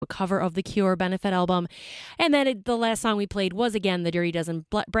cover of the Cure benefit album. And then the last song we played was, again, the Dirty Dozen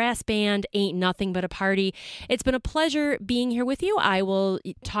Brass Band, Ain't Nothing But a Party. It's been a pleasure being here with you. I will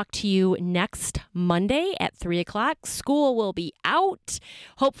talk to you next Monday at 3 o'clock. School will be out,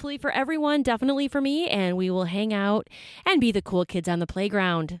 hopefully for everyone, definitely for me, and we will hang out and be the cool kids on the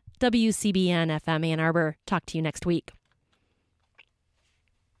playground. WCBN FM Ann Arbor. Talk to you next week.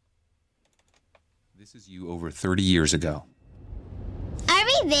 This is you over 30 years ago. Are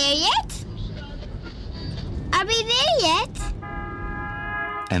we there yet? Are we there yet?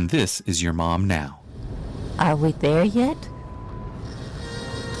 And this is your mom now. Are we there yet?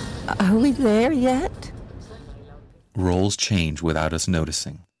 Are we there yet? Roles change without us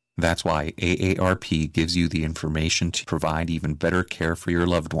noticing. That's why AARP gives you the information to provide even better care for your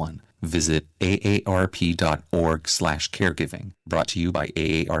loved one. Visit aarp.org/caregiving. Brought to you by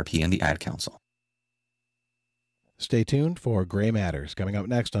AARP and the Ad Council. Stay tuned for Gray Matters, coming up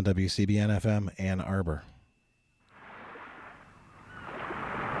next on WCBN FM Ann Arbor.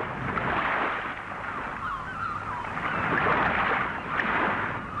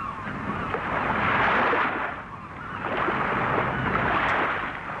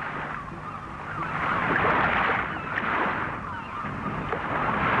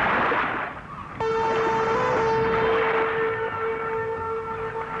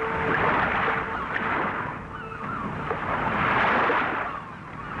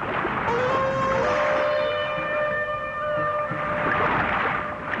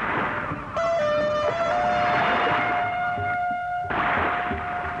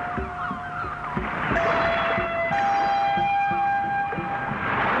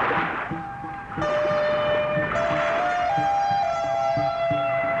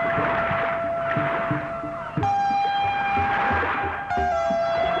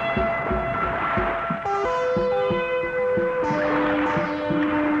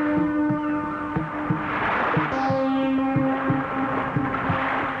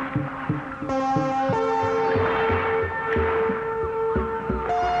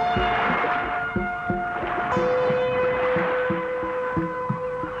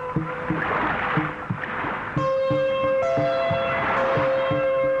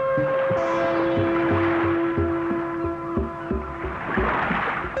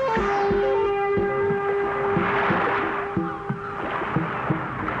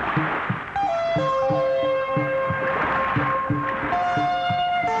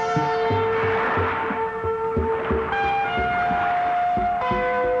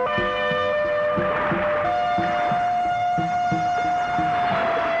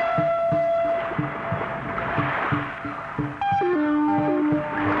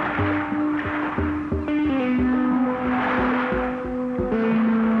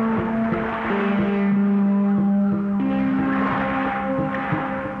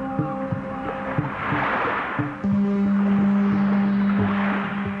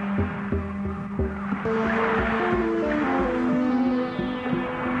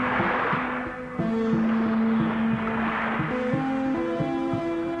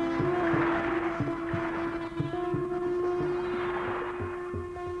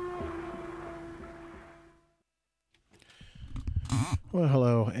 Well,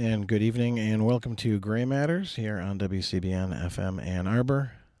 hello and good evening, and welcome to Gray Matters here on WCBN FM Ann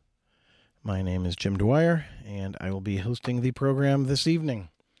Arbor. My name is Jim Dwyer, and I will be hosting the program this evening.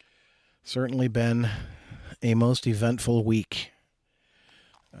 Certainly been a most eventful week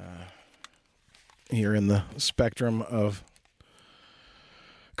here in the spectrum of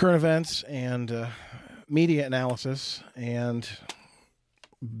current events and media analysis and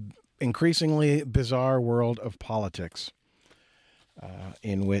increasingly bizarre world of politics.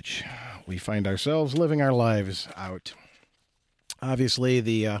 In which we find ourselves living our lives out. Obviously,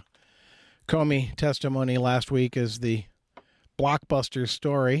 the Comey testimony last week is the blockbuster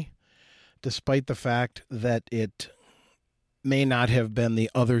story, despite the fact that it may not have been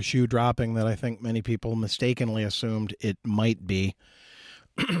the other shoe dropping that I think many people mistakenly assumed it might be.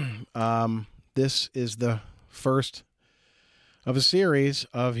 This is the first of a series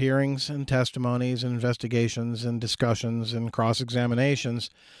of hearings and testimonies and investigations and discussions and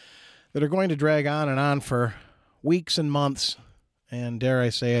cross-examinations that are going to drag on for weeks and months, and dare I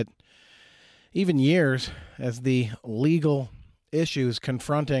say it, even years, as the legal issues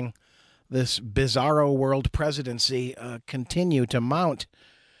confronting this bizarro world presidency continue to mount.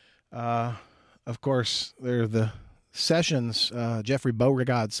 Of course, there are the Sessions, Jeffrey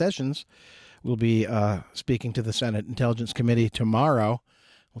Beauregard Sessions, will be speaking to the Senate Intelligence Committee tomorrow.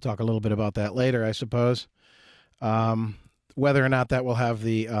 We'll talk a little bit about that later, I suppose. Whether or not that will have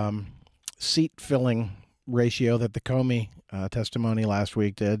the seat-filling ratio that the Comey testimony last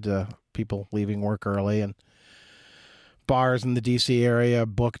week did. People leaving work early, and bars in the D.C. area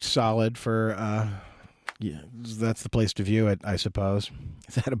booked solid for, that's the place to view it, I suppose.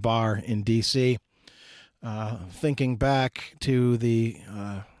 It's at a bar in D.C. Thinking back to the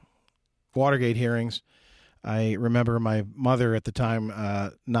Watergate hearings, I remember my mother at the time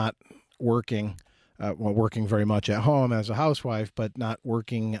not working, working very much at home as a housewife, but not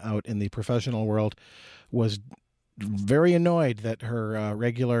working out in the professional world, was very annoyed that her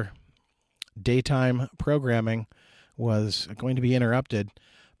regular daytime programming was going to be interrupted.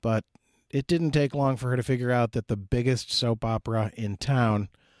 But it didn't take long for her to figure out that the biggest soap opera in town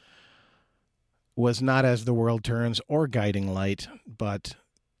was not As the World Turns or Guiding Light, but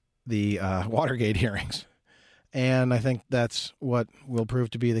the Watergate hearings. And I think that's what will prove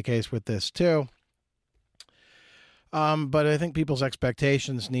to be the case with this, too. But I think people's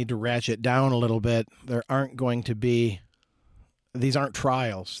expectations need to ratchet down a little bit. There aren't going to be, these aren't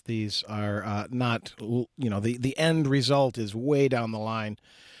trials. These are not, the end result is way down the line.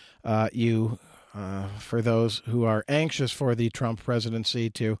 For those who are anxious for the Trump presidency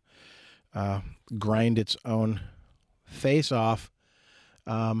to grind its own face off,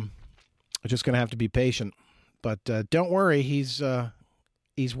 just going to have to be patient. But don't worry, he's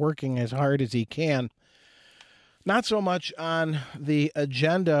working as hard as he can. Not so much on the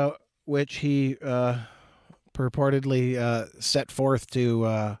agenda, which he purportedly set forth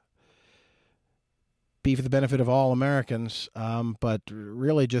to be for the benefit of all Americans, but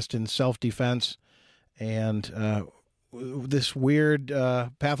really just in self-defense and this weird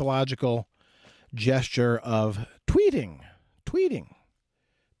pathological gesture of tweeting.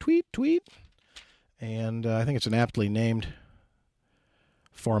 Tweet. And I think it's an aptly named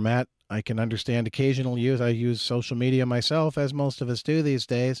format. I can understand occasional use. I use social media myself, as most of us do these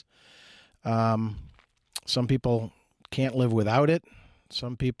days. Some people can't live without it.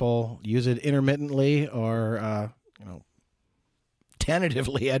 Some people use it intermittently or,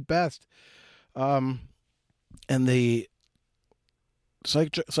 tentatively at best. And the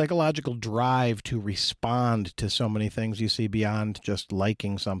psychological drive to respond to so many things you see beyond just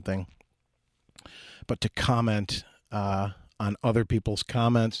liking something, but to comment on other people's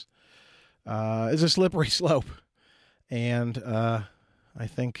comments is a slippery slope. And I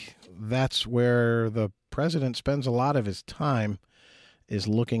think that's where the president spends a lot of his time, is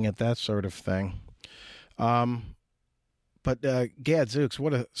looking at that sort of thing. But gadzooks,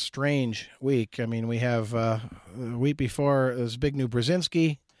 what a strange week. I mean, we have the week before Zbigniew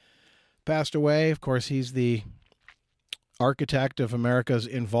Brzezinski passed away. Of course, he's the architect of America's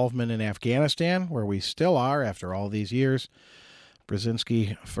involvement in Afghanistan, where we still are after all these years.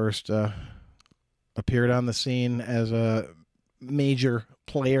 Brzezinski first appeared on the scene as a major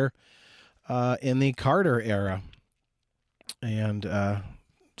player in the Carter era and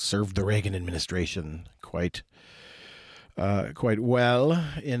served the Reagan administration quite well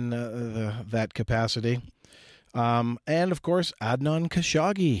in that capacity. And, of course, Adnan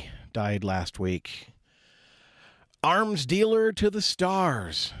Khashoggi died last week. Arms dealer to the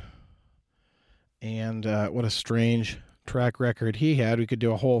stars. And what a strange track record he had. We could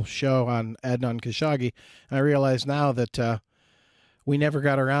do a whole show on Adnan Khashoggi. And I realize now that we never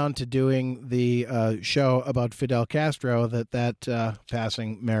got around to doing the show about Fidel Castro that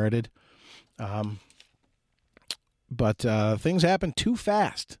passing merited. But things happen too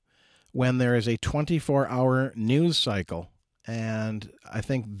fast when there is a 24-hour news cycle. And I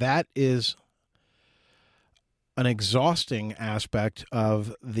think that is an exhausting aspect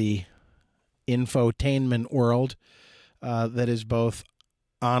of the infotainment world that is both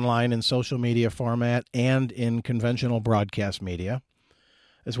online and social media format and in conventional broadcast media,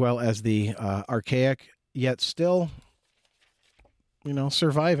 as well as the archaic yet still,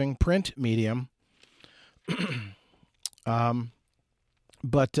 surviving print medium.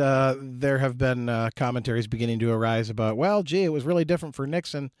 But there have been commentaries beginning to arise about, it was really different for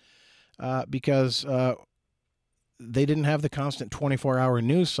Nixon because they didn't have the constant 24-hour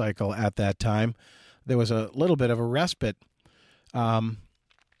news cycle at that time. There was a little bit of a respite. You'd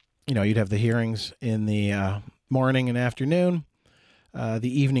have the hearings in the morning and afternoon, the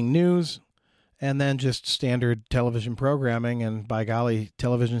evening news, and then just standard television programming. And by golly,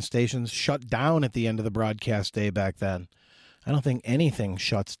 television stations shut down at the end of the broadcast day back then. I don't think anything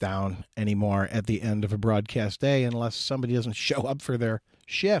shuts down anymore at the end of a broadcast day unless somebody doesn't show up for their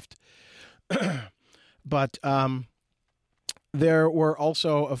shift. But there were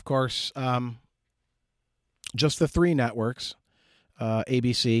also, of course, just the three networks,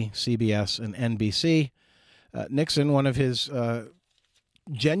 ABC, CBS, and NBC. Nixon, one of his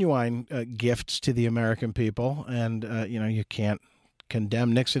genuine gifts to the American people, and you can't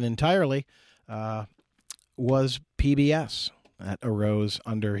condemn Nixon entirely, was PBS. That arose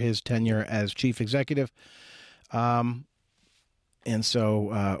under his tenure as chief executive. And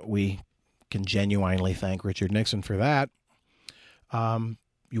so we can genuinely thank Richard Nixon for that.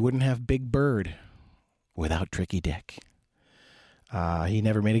 You wouldn't have Big Bird without Tricky Dick. He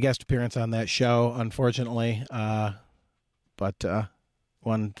never made a guest appearance on that show, unfortunately. But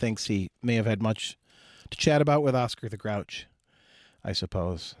one thinks he may have had much to chat about with Oscar the Grouch, I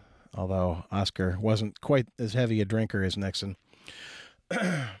suppose. Although Oscar wasn't quite as heavy a drinker as Nixon.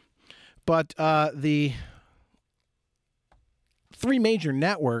 But the three major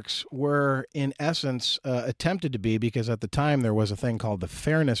networks were, in essence, attempted to be, because at the time there was a thing called the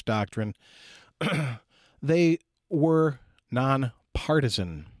Fairness Doctrine. They were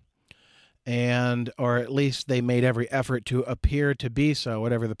nonpartisan, or at least they made every effort to appear to be so,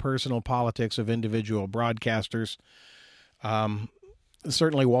 whatever the personal politics of individual broadcasters.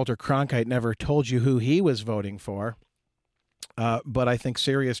 Certainly Walter Cronkite never told you who he was voting for. But I think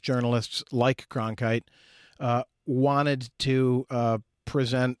serious journalists like Cronkite wanted to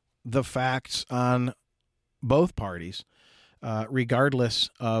present the facts on both parties, regardless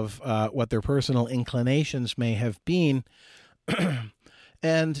of what their personal inclinations may have been.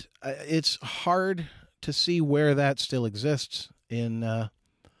 And it's hard to see where that still exists in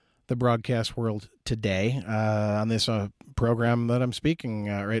the broadcast world today. On this program that I'm speaking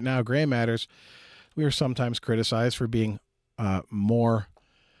right now, Gray Matters, we are sometimes criticized for being more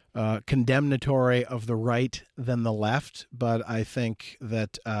condemnatory of the right than the left, but I think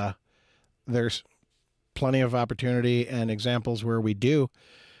that there's plenty of opportunity and examples where we do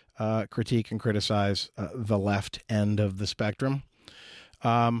critique and criticize the left end of the spectrum.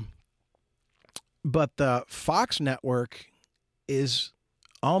 But the Fox network is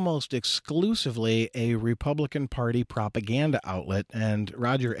almost exclusively a Republican Party propaganda outlet, and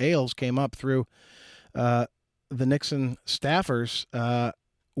Roger Ailes came up through the Nixon staffers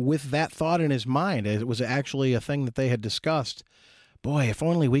with that thought in his mind. It was actually a thing that they had discussed. Boy, if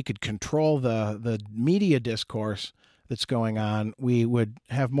only we could control the media discourse that's going on, we would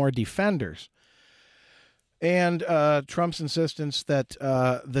have more defenders. And Trump's insistence that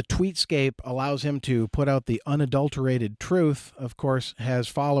the tweetscape allows him to put out the unadulterated truth, of course, has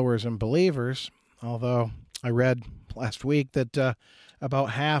followers and believers, although I read last week that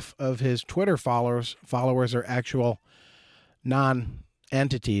about half of his Twitter followers are actual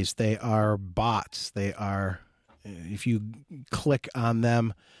non-entities. They are bots. They are, if you click on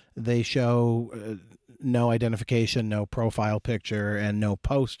them, they show no identification, no profile picture, and no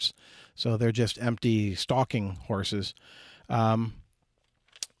posts. So they're just empty stalking horses. But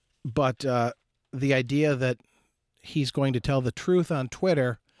the idea that he's going to tell the truth on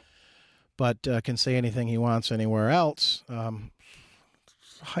Twitter, but can say anything he wants anywhere else,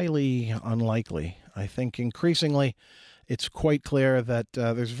 highly unlikely. I think increasingly it's quite clear that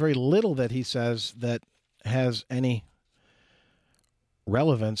there's very little that he says that has any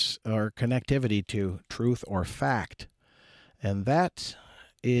relevance or connectivity to truth or fact. And that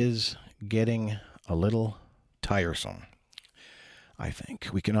is getting a little tiresome. I think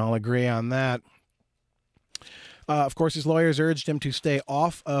we can all agree on that. Of course, his lawyers urged him to stay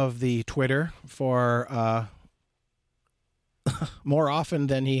off of the Twitter for more often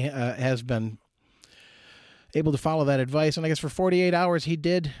than he has been able to follow that advice. And I guess for 48 hours, he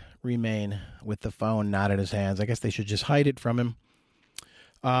did remain with the phone not in his hands. I guess they should just hide it from him.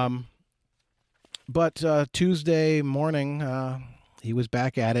 But Tuesday morning, he was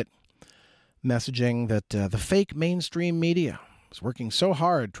back at it, messaging that the fake mainstream media was working so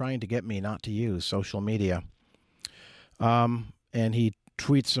hard trying to get me not to use social media. And he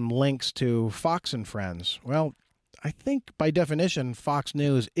tweets some links to Fox and Friends. Well, I think by definition, Fox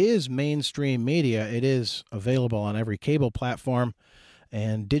News is mainstream media. It is available on every cable platform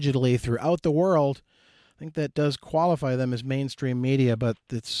and digitally throughout the world. I think that does qualify them as mainstream media, but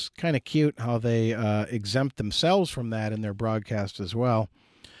it's kind of cute how they exempt themselves from that in their broadcast as well.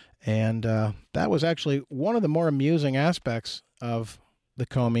 And that was actually one of the more amusing aspects of the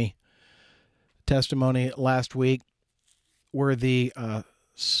Comey testimony last week, were the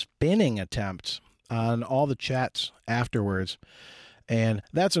spinning attempts on all the chats afterwards. And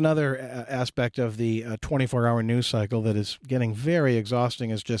that's another aspect of the 24-hour news cycle that is getting very exhausting,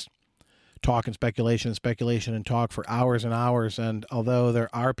 is just talk and speculation and talk for hours and hours. And although there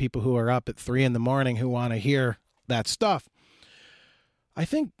are people who are up at 3 a.m. who want to hear that stuff, I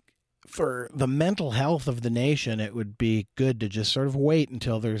think for the mental health of the nation, it would be good to just sort of wait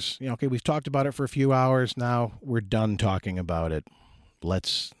until there's, okay, we've talked about it for a few hours. Now we're done talking about it.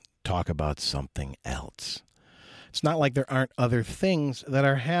 let's talk about something else. It's not like there aren't other things that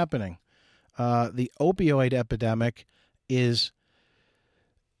are happening. The opioid epidemic is,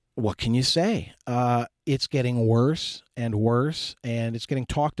 what can you say? It's getting worse and worse, and it's getting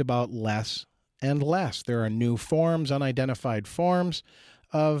talked about less and less. There are new forms, unidentified forms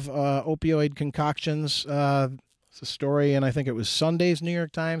of opioid concoctions. It's a story, and I think it was Sunday's New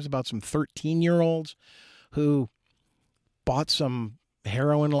York Times, about some 13-year-olds who bought some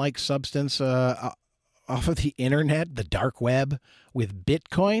heroin-like substance off of the internet, the dark web, with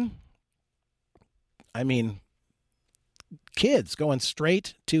Bitcoin. I mean, kids going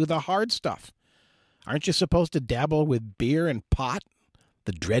straight to the hard stuff. Aren't you supposed to dabble with beer and pot,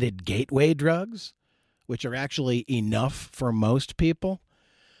 the dreaded gateway drugs, which are actually enough for most people?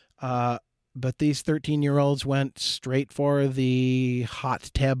 But these 13-year-olds went straight for the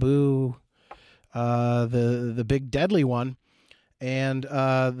hot taboo, the big deadly one. And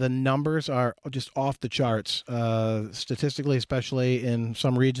the numbers are just off the charts, statistically, especially in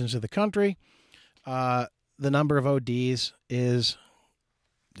some regions of the country. The number of ODs it's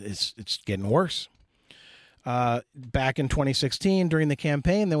getting worse. Back in 2016, during the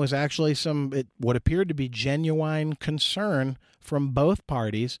campaign, there was actually what appeared to be genuine concern from both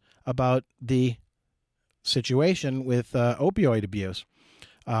parties about the situation with opioid abuse.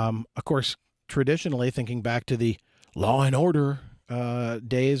 Of course, traditionally, thinking back to the law and order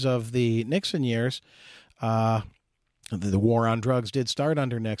days of the Nixon years, the war on drugs did start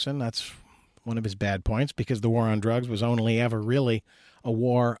under Nixon. That's one of his bad points, because the war on drugs was only ever really a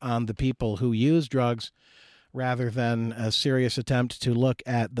war on the people who use drugs, rather than a serious attempt to look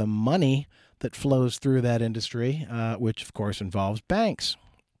at the money that flows through that industry, which, of course, involves banks.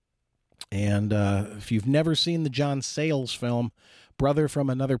 And if you've never seen the John Sayles film, Brother from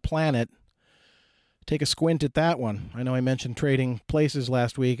Another Planet, take a squint at that one. I know I mentioned Trading Places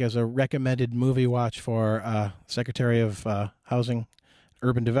last week as a recommended movie watch for Secretary of Housing,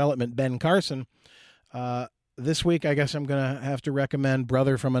 Urban Development, Ben Carson. This week, I guess I'm going to have to recommend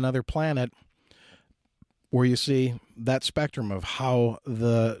Brother from Another Planet, where you see that spectrum of how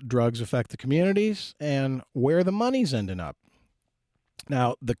the drugs affect the communities and where the money's ending up.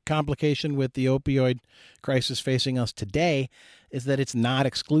 Now, the complication with the opioid crisis facing us today is that it's not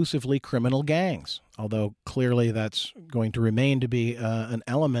exclusively criminal gangs, although clearly that's going to remain to be an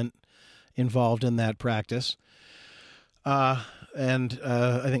element involved in that practice. And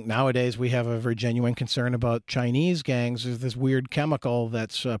I think nowadays we have a very genuine concern about Chinese gangs. There's this weird chemical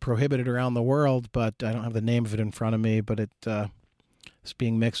that's prohibited around the world, but I don't have the name of it in front of me, but it's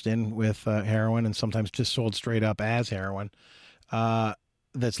being mixed in with heroin and sometimes just sold straight up as heroin.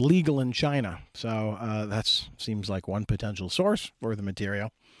 That's legal in China. So that seems like one potential source for the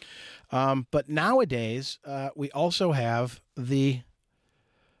material. But nowadays, we also have the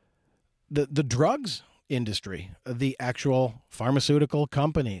drugs industry, the actual pharmaceutical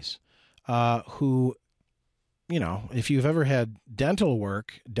companies who, if you've ever had dental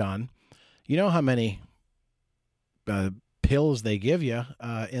work done, you know how many pills they give you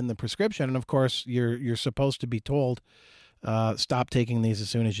in the prescription. And of course, you're supposed to be told, stop taking these as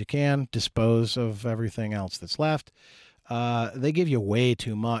soon as you can, dispose of everything else that's left. They give you way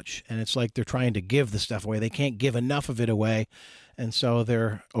too much, and it's like they're trying to give the stuff away. They can't give enough of it away, and so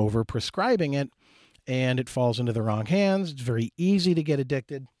they're over-prescribing it, and it falls into the wrong hands. It's very easy to get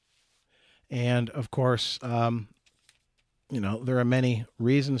addicted. And, of course, there are many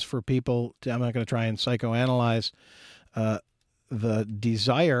reasons for people I'm not going to try and psychoanalyze the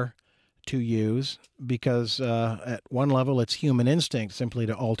desire to use, because at one level it's human instinct simply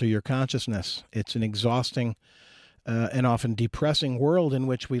to alter your consciousness. It's an exhausting and often depressing world in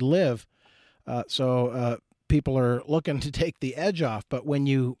which we live. So people are looking to take the edge off. But when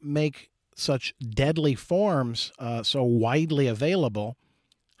you make such deadly forms so widely available,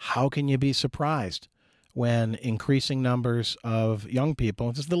 how can you be surprised when increasing numbers of young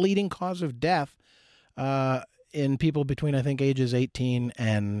people, this is the leading cause of death in people between, I think, ages 18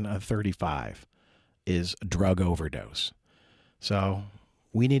 and 35, is drug overdose. So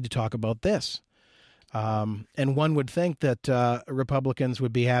we need to talk about this. And one would think that Republicans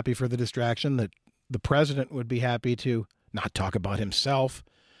would be happy for the distraction, that the president would be happy to not talk about himself,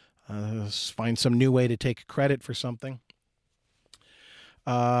 find some new way to take credit for something.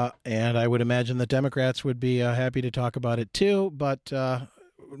 And I would imagine the Democrats would be happy to talk about it too. But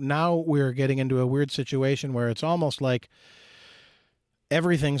now we're getting into a weird situation where it's almost like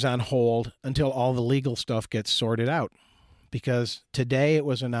everything's on hold until all the legal stuff gets sorted out. Because today it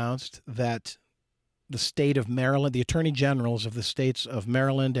was announced that the state of Maryland, the attorney generals of the states of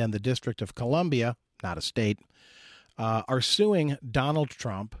Maryland and the District of Columbia, not a state, are suing Donald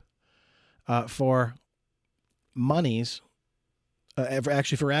Trump for monies,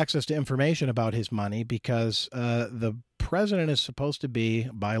 actually for access to information about his money, because the president is supposed to be,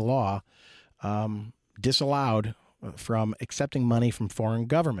 by law, disallowed from accepting money from foreign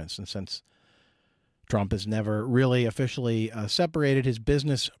governments. And since Trump has never really officially separated his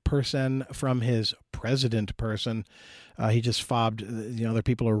business person from his president person, he just fobbed, other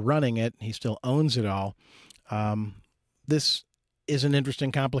people are running it. He still owns it all. This is an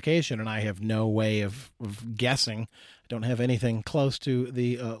interesting complication, and I have no way of guessing. I don't have anything close to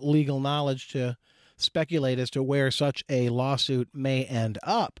the legal knowledge to speculate as to where such a lawsuit may end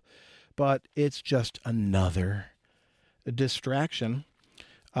up, but it's just another distraction.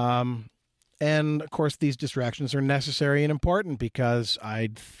 And, of course, these distractions are necessary and important, because I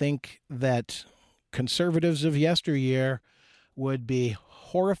think that conservatives of yesteryear would be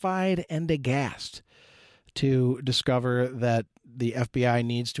horrified and aghast to discover that the FBI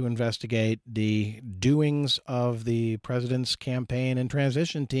needs to investigate the doings of the president's campaign and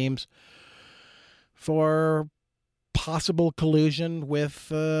transition teams for possible collusion with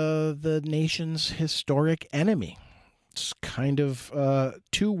the nation's historic enemy. It's kind of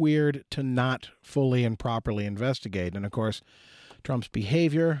too weird to not fully and properly investigate. And, of course, Trump's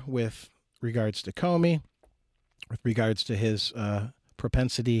behavior with regards to Comey, with regards to his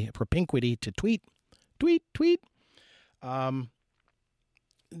propinquity to tweet.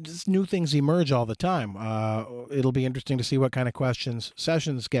 Just new things emerge all the time. It'll be interesting to see what kind of questions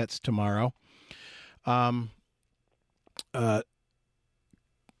Sessions gets tomorrow.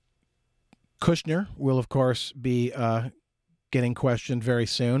 Kushner will, of course, be getting questioned very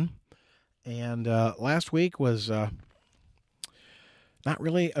soon. And last week was not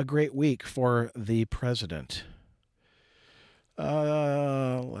really a great week for the president.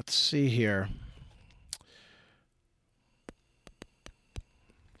 Let's see here.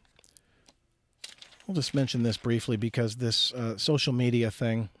 I'll just mention this briefly, because this social media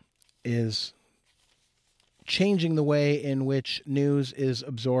thing is changing the way in which news is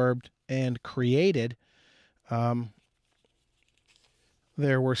absorbed and created.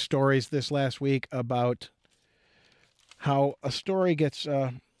 There were stories this last week about how a story gets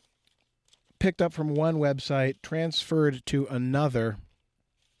picked up from one website, transferred to another,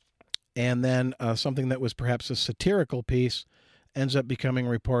 and then something that was perhaps a satirical piece ends up becoming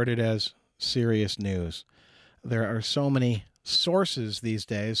reported as serious news. There are so many sources these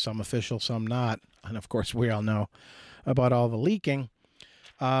days, some official, some not. And of course, we all know about all the leaking.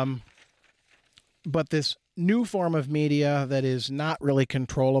 But this new form of media that is not really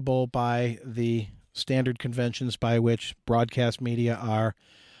controllable by the standard conventions by which broadcast media are,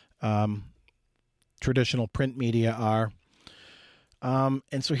 traditional print media are.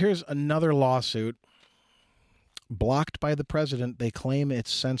 And so here's another lawsuit. Blocked by the president, they claim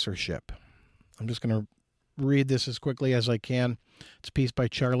it's censorship. I'm just going to read this as quickly as I can. It's a piece by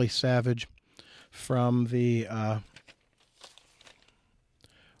Charlie Savage from the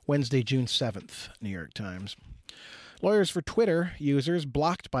Wednesday, June 7th, New York Times. Lawyers for Twitter users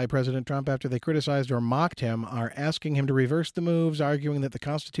blocked by President Trump after they criticized or mocked him are asking him to reverse the moves, arguing that the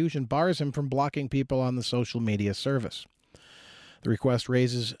Constitution bars him from blocking people on the social media service. The request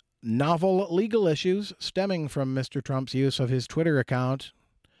raises novel legal issues stemming from Mr. Trump's use of his Twitter account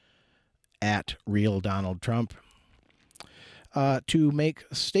 @RealDonaldTrump to make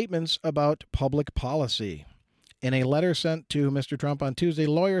statements about public policy. In a letter sent to Mr. Trump on Tuesday,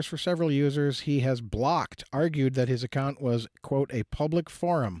 lawyers for several users he has blocked argued that his account was, quote, a public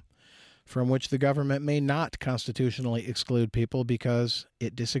forum from which the government may not constitutionally exclude people because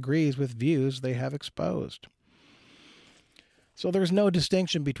it disagrees with views they have exposed. So there's no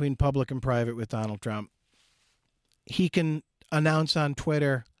distinction between public and private with Donald Trump. He can announce on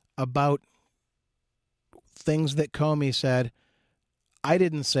Twitter about things that Comey said. I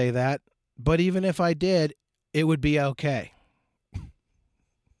didn't say that, but even if I did, it would be okay.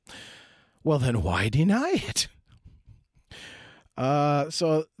 Well, then why deny it?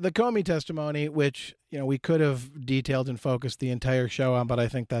 So the Comey testimony, which, we could have detailed and focused the entire show on, but I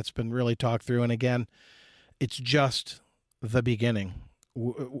think that's been really talked through. And again, it's just the beginning.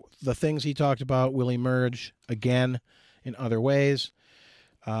 The things he talked about will emerge again in other ways.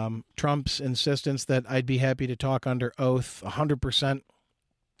 Trump's insistence that I'd be happy to talk under oath 100%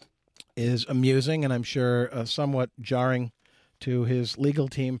 is amusing, and I'm sure somewhat jarring to his legal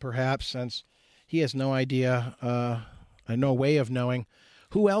team, perhaps, since he has no idea, no way of knowing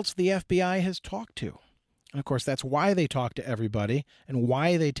who else the FBI has talked to. And, of course, that's why they talk to everybody and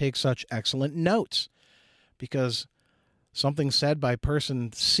why they take such excellent notes, because something said by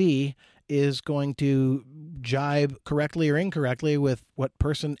person C is going to jibe correctly or incorrectly with what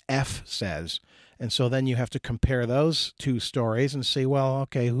person F says. And so then you have to compare those two stories and see, well,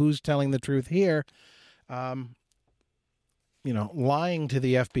 okay, who's telling the truth here? Lying to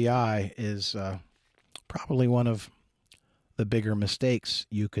the FBI is probably one of the bigger mistakes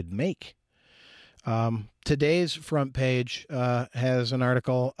you could make. Today's front page has an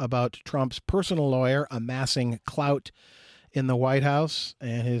article about Trump's personal lawyer amassing clout in the White House,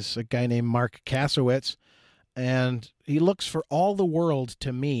 and his a guy named Mark Kasowitz. And he looks for all the world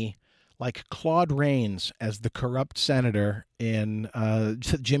to me like Claude Rains as the corrupt senator in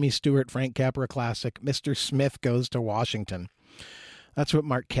Jimmy Stewart, Frank Capra classic, Mr. Smith Goes to Washington. That's what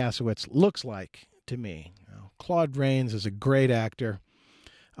Mark Kasowitz looks like to me. Claude Rains is a great actor,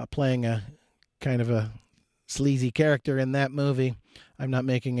 playing a kind of a sleazy character in that movie. I'm not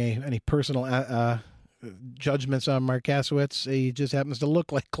making any personal judgments on Mark Kasowitz. He just happens to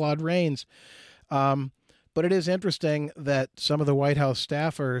look like Claude Rains. But it is interesting that some of the White House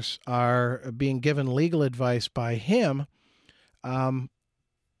staffers are being given legal advice by him.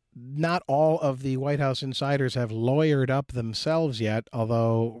 Not all of the White House insiders have lawyered up themselves yet,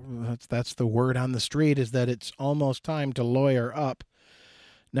 although that's the word on the street, is that it's almost time to lawyer up.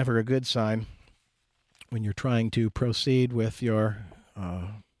 Never a good sign when you're trying to proceed with your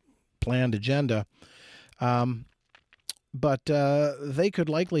planned agenda. But they could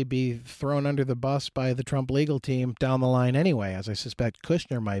likely be thrown under the bus by the Trump legal team down the line anyway, as I suspect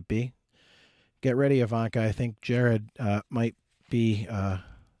Kushner might be. Get ready, Ivanka. I think Jared might be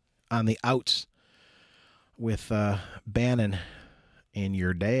on the outs with Bannon and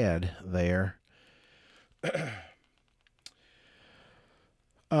your dad there.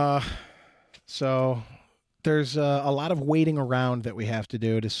 So there's a lot of waiting around that we have to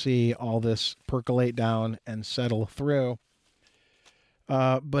do to see all this percolate down and settle through.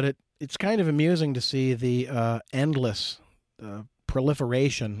 But it's kind of amusing to see the endless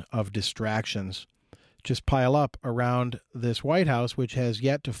proliferation of distractions just pile up around this White House, which has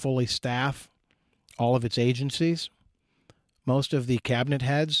yet to fully staff all of its agencies. Most of the cabinet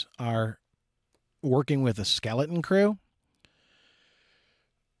heads are working with a skeleton crew.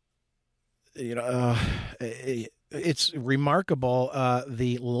 It's remarkable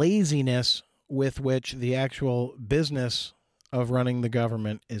the laziness with which the actual business of running the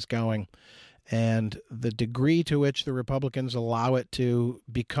government is going, and the degree to which the Republicans allow it to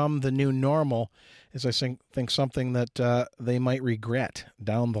become the new normal is, I think something that they might regret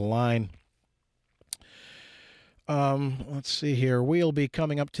down the line. Let's see here. We'll be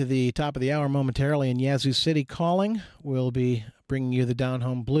coming up to the top of the hour momentarily in Yazoo City Calling. We'll be bringing you the Down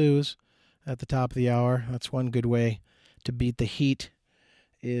Home Blues at the top of the hour. That's one good way to beat the heat,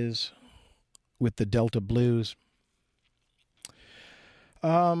 is with the Delta Blues.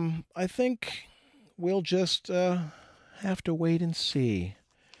 I think we'll just have to wait and see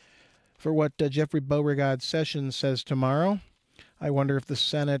for what Jeffrey Beauregard Sessions says tomorrow. I wonder if the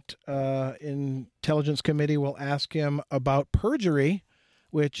Senate Intelligence Committee will ask him about perjury,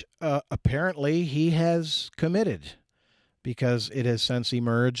 which apparently he has committed, because it has since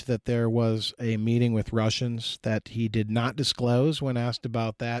emerged that there was a meeting with Russians that he did not disclose when asked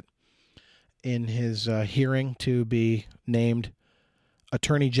about that in his hearing to be named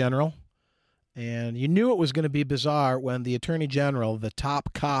Attorney General. And you knew it was going to be bizarre when the Attorney General, the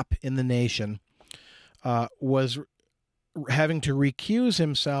top cop in the nation, was having to recuse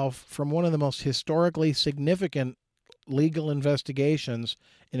himself from one of the most historically significant legal investigations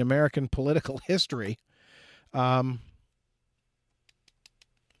in American political history.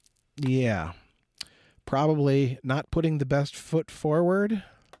 Yeah, probably not putting the best foot forward,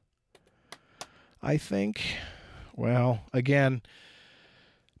 I think. Well, again,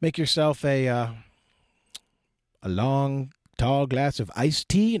 make yourself a long, tall glass of iced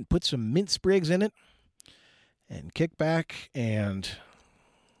tea and put some mint sprigs in it and kick back and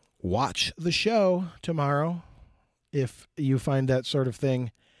watch the show tomorrow if you find that sort of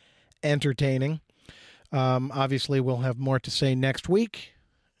thing entertaining. Obviously, we'll have more to say next week,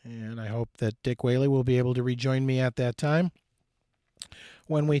 and I hope that Dick Whaley will be able to rejoin me at that time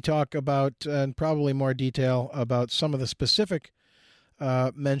when we talk about, in probably more detail, about some of the specific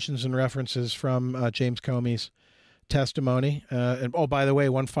mentions and references from James Comey's testimony. And by the way,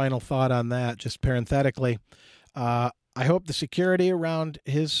 one final thought on that, just parenthetically. I hope the security around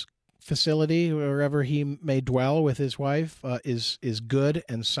his facility, wherever he may dwell with his wife, is good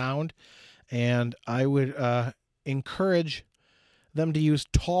and sound. And I would encourage them to use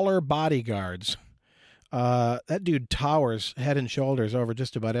taller bodyguards. That dude towers head and shoulders over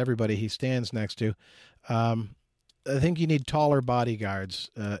just about everybody he stands next to. I think you need taller bodyguards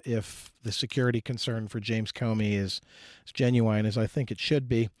if the security concern for James Comey is as genuine as I think it should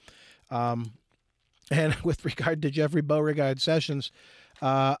be. And with regard to Jeffrey Beauregard Sessions,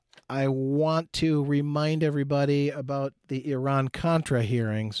 I want to remind everybody about the Iran-Contra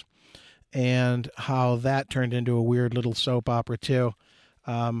hearings and how that turned into a weird little soap opera, too.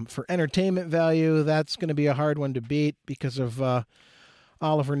 For entertainment value, that's going to be a hard one to beat because of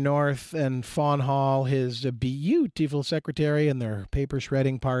Oliver North and Fawn Hall, his beautiful secretary, and their paper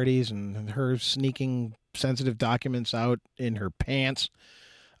shredding parties and her sneaking sensitive documents out in her pants,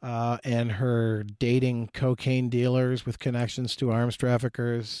 and her dating cocaine dealers with connections to arms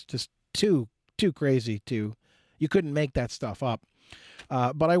traffickers. Just too crazy. You couldn't make that stuff up.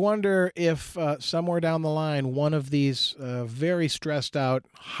 But I wonder if somewhere down the line, one of these very stressed out,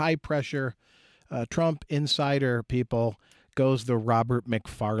 high pressure Trump insider people goes the Robert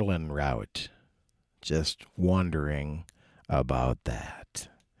McFarlane route. Just wondering about that.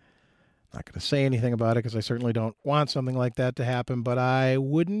 Not going to say anything about it because I certainly don't want something like that to happen, but I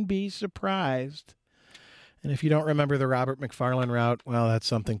wouldn't be surprised. And if you don't remember the Robert McFarlane route, well, that's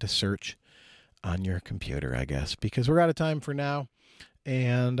something to search on your computer, I guess, because we're out of time for now.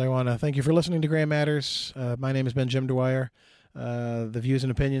 And I want to thank you for listening to Gray Matters. My name has been Jim Dwyer. The views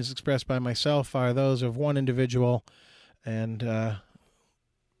and opinions expressed by myself are those of one individual and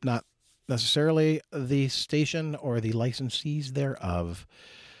not necessarily the station or the licensees thereof.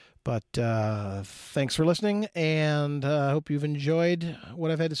 But thanks for listening, and I hope you've enjoyed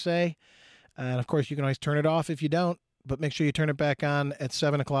what I've had to say. And, of course, you can always turn it off if you don't, but make sure you turn it back on at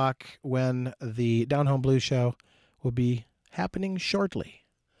 7 o'clock when the Down Home Blues show will be happening shortly.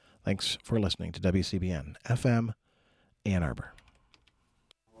 Thanks for listening to WCBN FM Ann Arbor.